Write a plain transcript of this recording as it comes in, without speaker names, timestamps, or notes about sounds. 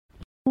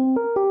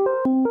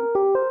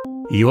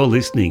You're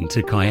listening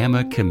to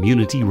Kiama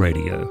Community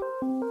Radio.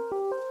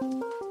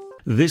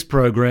 This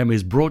program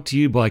is brought to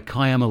you by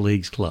Kiama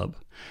Leagues Club,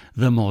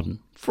 the modern,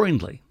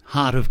 friendly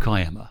heart of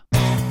Kiama.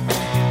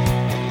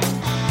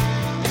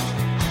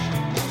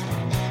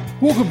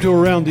 Welcome to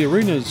Around the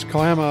Arenas,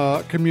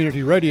 Kiama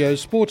Community Radio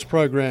sports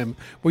program,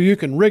 where you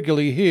can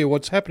regularly hear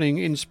what's happening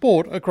in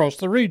sport across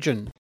the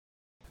region.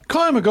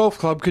 Kiama Golf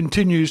Club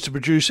continues to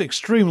produce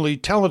extremely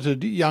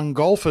talented young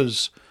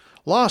golfers.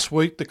 Last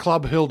week, the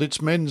club held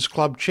its men's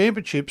club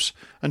championships,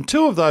 and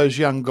two of those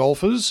young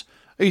golfers,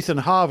 Ethan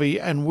Harvey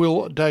and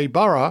Will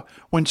Day-Burra,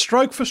 went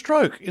stroke for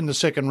stroke in the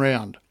second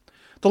round.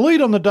 The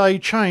lead on the day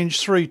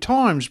changed 3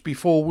 times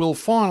before Will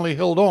finally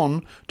held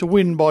on to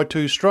win by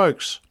 2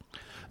 strokes.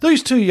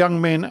 These two young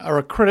men are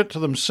a credit to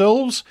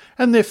themselves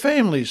and their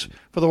families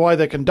for the way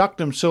they conduct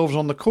themselves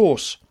on the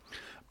course.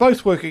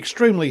 Both work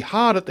extremely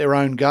hard at their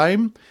own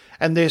game,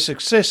 and their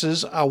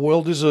successes are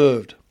well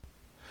deserved.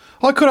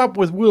 I caught up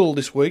with Will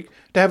this week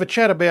to have a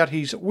chat about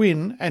his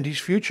win and his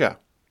future.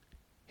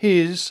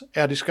 Here's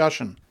our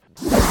discussion.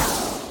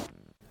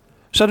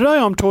 So today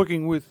I'm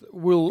talking with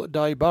Will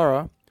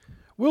Day-Burra.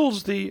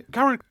 Will's the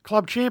current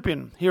club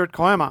champion here at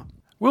Kiama.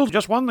 Will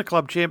just won the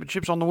club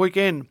championships on the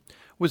weekend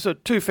with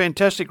 2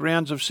 fantastic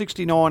rounds of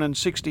 69 and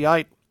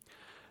 68.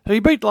 He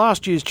beat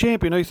last year's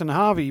champion Ethan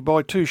Harvey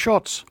by 2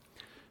 shots.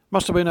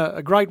 Must have been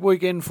a great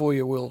weekend for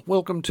you, Will.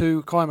 Welcome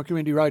to Kiama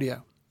Community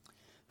Radio.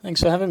 Thanks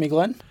for having me,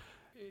 Glenn.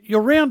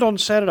 Your round on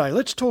Saturday,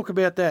 let's talk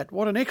about that.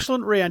 What an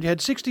excellent round. You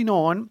had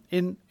 69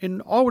 in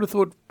I would have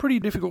thought, pretty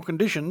difficult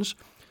conditions.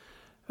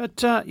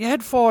 But you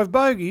had 5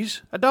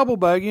 bogeys, a double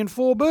bogey and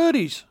 4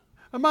 birdies.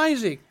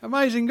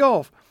 Amazing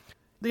golf.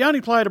 The only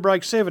player to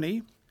break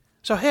 70.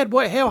 So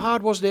how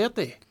hard was it out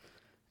there?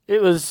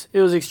 It was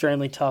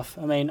extremely tough.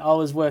 I mean, I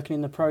was working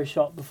in the pro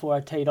shop before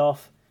I teed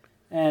off,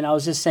 and I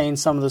was just seeing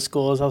some of the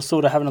scores. I was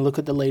sort of having a look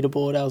at the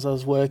leaderboard as I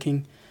was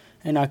working,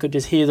 and I could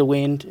just hear the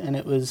wind, and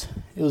it was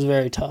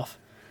very tough.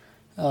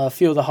 A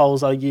few of the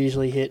holes I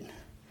usually hit,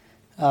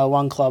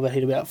 one club I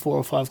hit about 4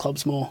 or 5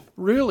 clubs more.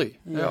 Really?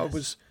 Yes. Yeah, it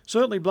was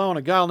certainly blowing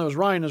a gale, and there was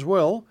rain as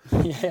well.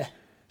 Yeah.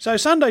 So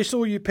Sunday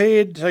saw you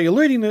paired. So you're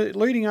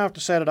leading after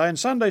Saturday, and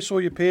Sunday saw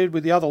you paired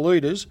with the other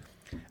leaders.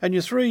 And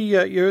you're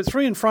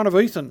 3 in front of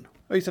Ethan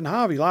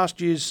Harvey, last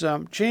year's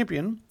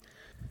champion,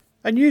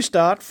 and you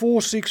start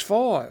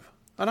 4-6-5,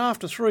 and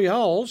after 3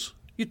 holes,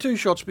 you're 2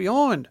 shots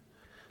behind.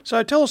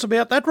 So tell us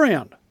about that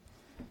round.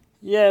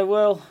 Yeah,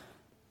 well,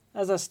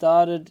 as I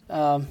started,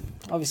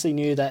 obviously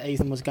knew that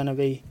Ethan was going to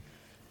be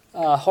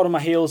hot on my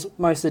heels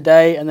most of the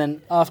day, and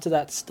then after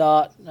that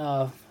start,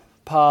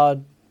 par,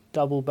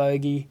 double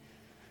bogey,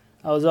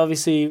 I was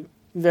obviously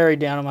very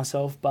down on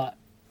myself, but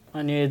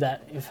I knew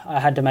that if I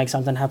had to make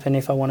something happen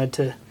if I wanted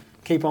to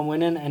keep on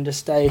winning and just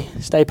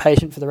stay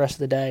patient for the rest of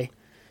the day.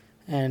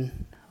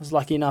 And I was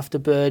lucky enough to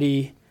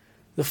birdie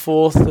the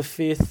 4th, the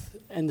 5th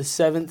and the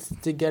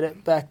 7th to get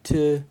it back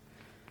to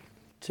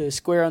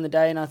square on the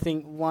day, and I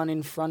think 1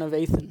 in front of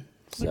Ethan.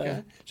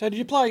 Okay. So did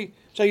you play,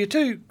 so you're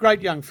 2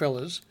 great young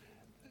fellas,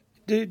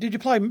 did you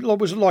play,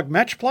 was it like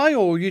match play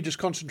or were you just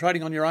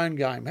concentrating on your own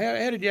game?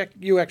 How did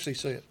you actually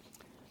see it?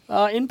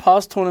 In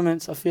past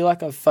tournaments, I feel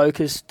like I've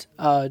focused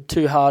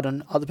too hard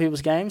on other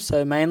people's games.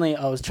 So mainly,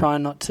 I was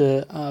trying not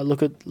to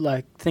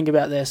think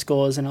about their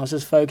scores, and I was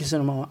just focusing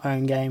on my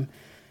own game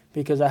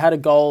because I had a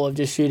goal of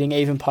just shooting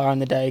even par on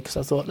the day because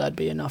I thought that'd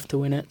be enough to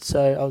win it.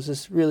 So I was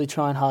just really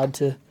trying hard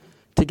to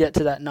get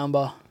to that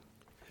number.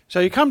 So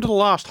you come to the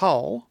last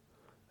hole,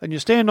 and you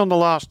stand on the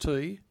last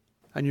tee,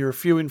 and you're a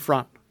few in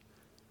front,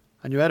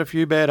 and you had a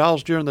few bad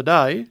holes during the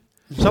day.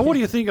 So what are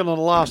you thinking on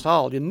the last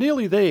hole? You're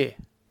nearly there.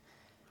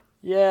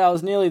 Yeah, I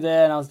was nearly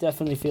there, and I was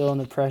definitely feeling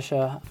the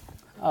pressure.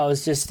 I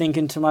was just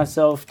thinking to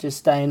myself, just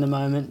stay in the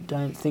moment,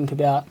 don't think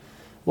about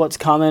what's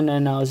coming,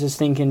 and I was just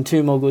thinking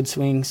 2 more good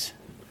swings,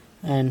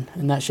 and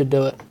that should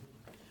do it.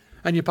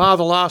 And you par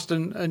the last,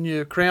 and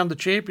you crowned the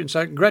champion,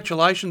 so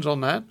congratulations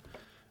on that.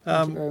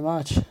 Thank you very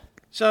much.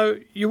 So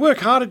you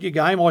work hard at your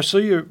game. I see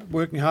you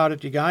working hard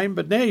at your game,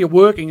 but now you're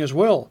working as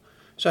well.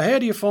 So how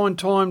do you find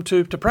time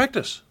to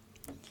practice?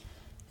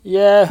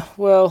 Yeah,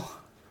 well,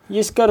 you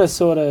just got to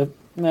sort of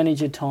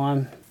manage your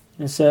time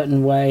in a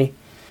certain way.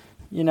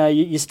 You know,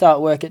 you start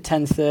work at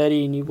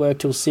 10:30 and you work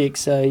till 6,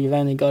 so you've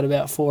only got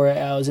about 4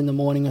 hours in the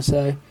morning or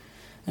so,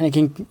 and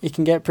it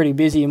can get pretty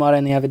busy. You might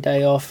only have a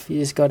day off. You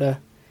just got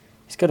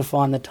to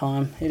find the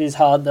time. It is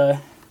hard though.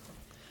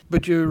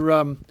 But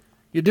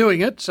you're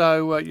doing it,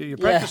 so you're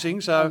practicing.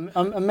 Yeah, so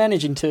I'm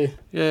managing too.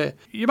 Yeah,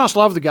 you must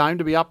love the game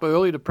to be up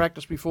early to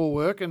practice before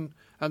work and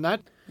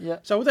that. Yeah.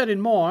 So with that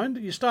in mind,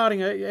 you're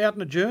starting out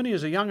on a journey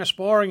as a young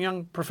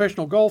aspiring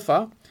professional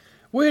golfer.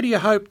 Where do you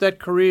hope that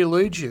career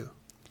leads you?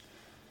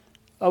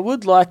 I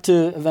would like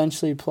to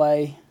eventually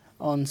play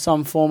on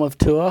some form of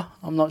tour.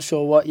 I'm not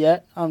sure what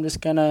yet. I'm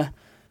just going to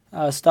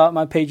start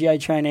my PGA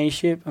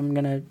traineeship. I'm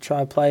going to try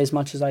to play as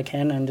much as I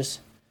can and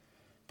just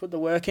put the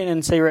work in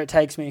and see where it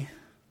takes me.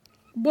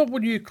 What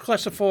would you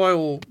classify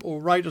or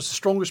rate as the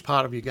strongest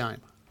part of your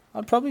game?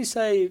 I'd probably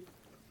say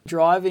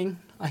driving.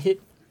 I hit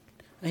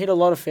a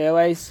lot of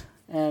fairways,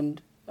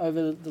 and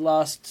over the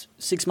last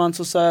 6 months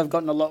or so. I've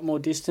gotten a lot more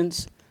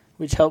distance,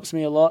 which helps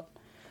me a lot.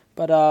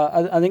 But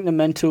I think the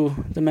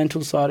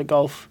mental side of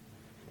golf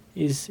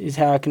is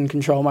how I can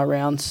control my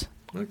rounds.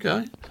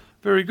 Okay,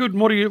 very good.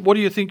 And what do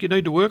you think you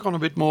need to work on a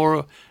bit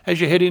more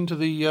as you head into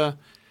the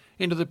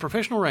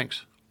professional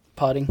ranks?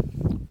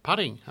 Putting.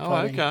 Putting. Oh,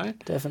 Putting. Okay.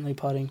 Definitely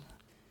putting.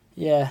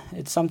 Yeah,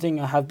 it's something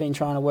I have been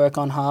trying to work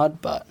on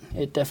hard, but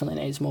it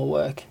definitely needs more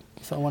work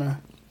if I want to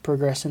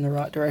progress in the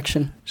right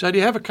direction. So do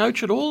you have a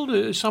coach at all?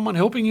 Is someone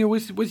helping you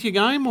with your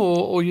game,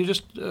 or you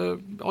just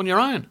on your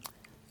own?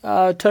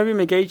 Toby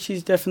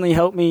McGeeche's definitely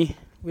helped me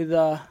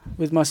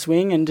with my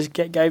swing and just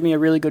gave me a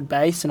really good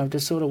base, and I've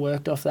just sort of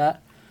worked off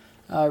that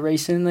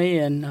recently.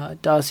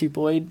 And Darcy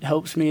Boyd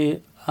helps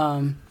me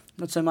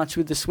not so much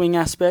with the swing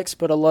aspects,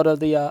 but a lot of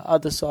the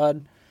other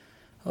side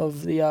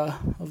of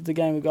the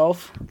game of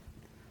golf.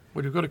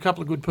 Well, you've got a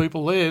couple of good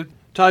people there.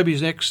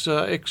 Toby's ex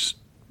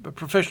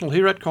professional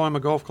here at Kiama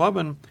Golf Club,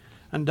 and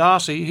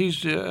Darcy,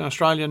 he's an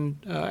Australian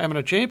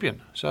amateur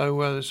champion.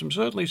 So there's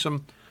certainly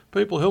some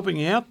people helping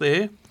you out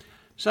there.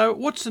 So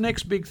what's the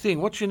next big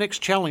thing? What's your next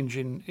challenge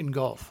in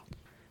golf?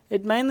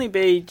 It'd mainly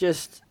be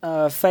just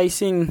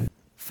facing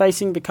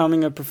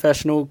becoming a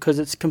professional, because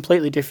it's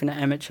completely different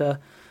to amateur.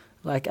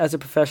 Like, as a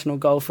professional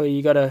golfer,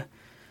 you got to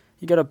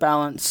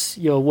balance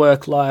your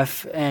work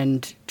life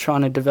and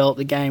trying to develop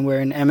the game, where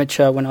in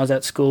amateur, when I was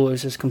at school, it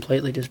was just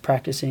completely just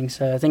practicing.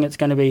 So I think it's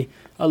going to be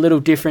a little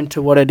different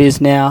to what it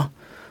is now,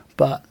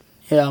 but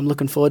yeah, I'm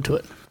looking forward to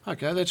it.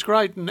 Okay, that's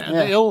great. And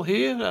Elle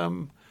here,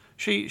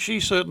 she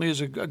certainly is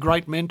a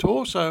great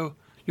mentor, so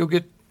you'll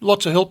get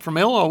lots of help from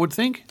Elle, I would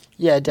think.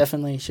 Yeah,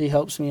 definitely. She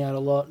helps me out a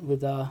lot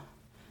with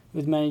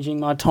managing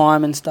my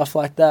time and stuff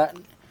like that.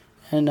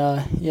 And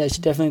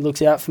she definitely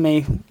looks out for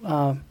me,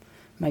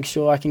 make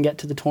sure I can get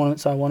to the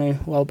tournaments I want to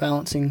while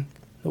balancing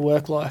the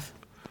work life.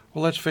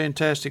 Well, that's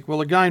fantastic.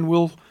 Well, again,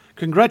 Will,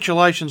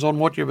 congratulations on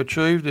what you've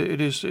achieved.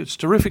 It's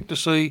terrific to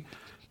see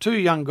two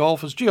young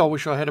golfers. Gee, I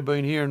wish I had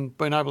been here and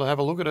been able to have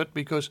a look at it,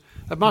 because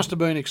it must have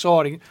been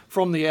exciting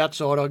from the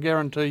outside. I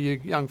guarantee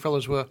you young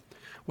fellas were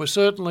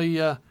certainly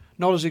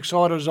not as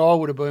excited as I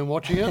would have been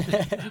watching it.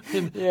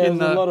 It was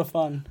a lot of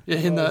fun. Yeah,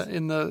 in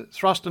the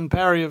thrust and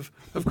parry of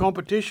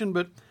competition.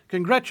 But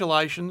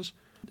congratulations.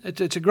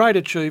 It's a great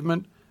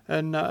achievement.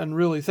 And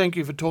really, thank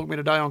you for talking to me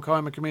today on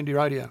Kiama Community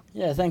Radio.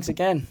 Yeah, thanks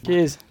again.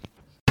 Cheers.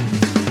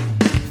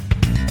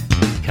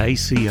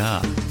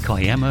 KCR,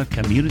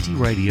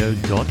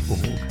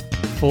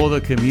 KiamaCommunityRadio.org. For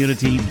the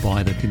community,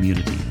 by the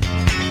community.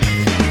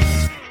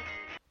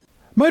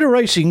 Motor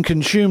racing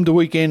consumed the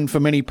weekend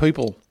for many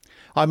people.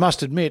 I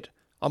must admit,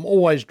 I'm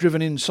always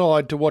driven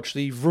inside to watch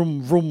the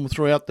vroom vroom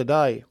throughout the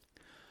day.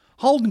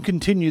 Holden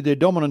continued their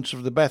dominance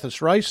of the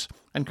Bathurst race,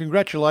 and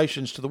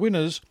congratulations to the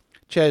winners,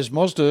 Chaz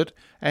Mosdirt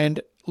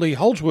and Lee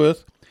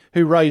Holdsworth,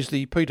 who raised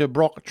the Peter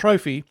Brock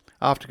Trophy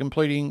after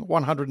completing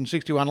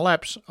 161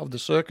 laps of the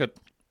circuit.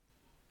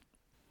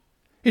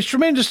 It's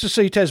tremendous to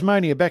see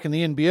Tasmania back in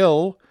the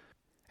NBL,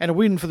 and a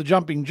win for the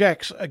Jumping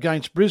Jacks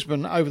against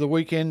Brisbane over the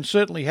weekend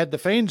certainly had the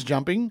fans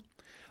jumping.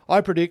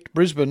 I predict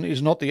Brisbane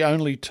is not the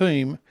only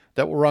team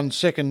that will run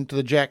second to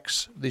the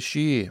Jacks this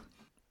year.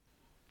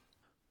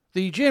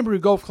 The Jamboree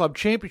Golf Club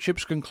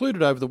Championships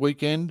concluded over the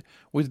weekend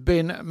with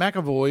Ben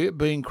McAvoy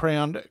being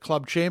crowned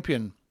club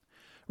champion.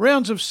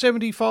 Rounds of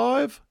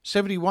 75,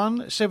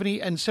 71,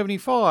 70 and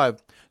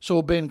 75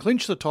 saw Ben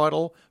clinch the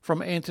title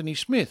from Anthony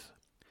Smith,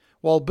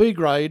 while B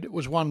grade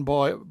was won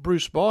by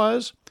Bruce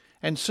Byers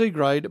and C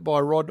grade by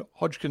Rod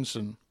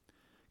Hodgkinson.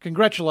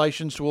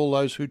 Congratulations to all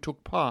those who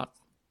took part.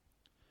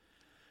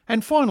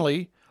 And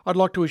finally, I'd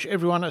like to wish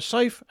everyone a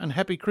safe and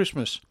happy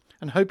Christmas,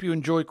 and hope you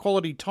enjoy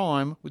quality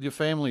time with your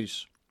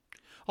families.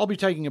 I'll be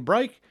taking a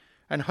break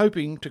and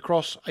hoping to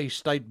cross a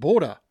state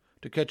border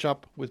to catch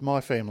up with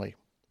my family.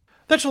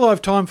 That's all I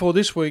have time for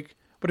this week,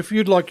 but if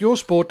you'd like your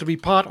sport to be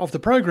part of the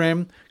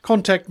program,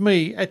 contact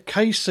me at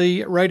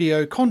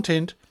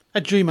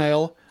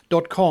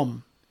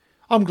kcradiocontent@gmail.com.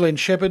 I'm Glenn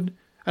Shepherd,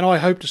 and I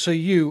hope to see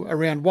you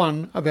around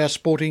one of our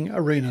sporting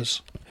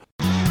arenas.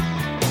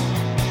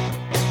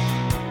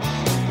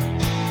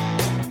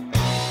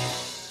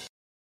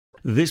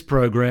 This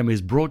program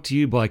is brought to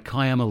you by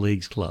Kiama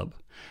Leagues Club,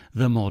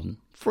 the modern,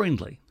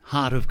 friendly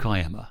heart of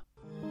Kiama.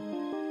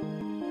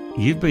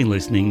 You've been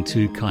listening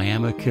to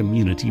Kiama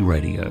Community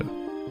Radio.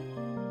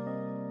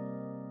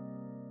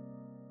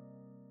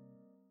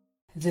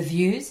 The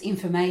views,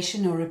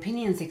 information or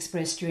opinions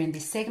expressed during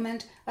this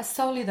segment are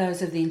solely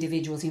those of the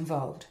individuals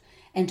involved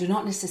and do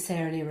not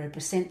necessarily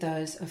represent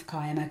those of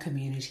Kiama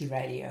Community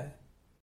Radio.